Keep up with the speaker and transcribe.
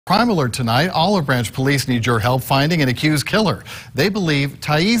Crime alert tonight. Olive Branch police need your help finding an accused killer. They believe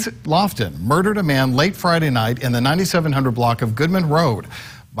Thais Lofton murdered a man late Friday night in the 9700 block of Goodman Road.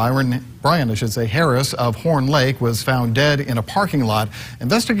 Brian Harris of Horn Lake was found dead in a parking lot.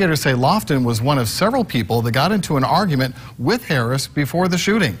 Investigators say Lofton was one of several people that got into an argument with Harris before the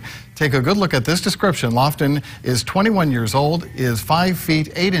shooting. Take a good look at this description. Lofton is 21 years old, is 5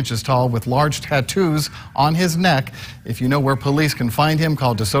 feet 8 inches tall with large tattoos on his neck. If you know where police can find him,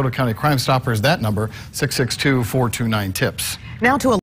 call DeSoto County Crime Stoppers. That number, 662-429-TIPS. Now to a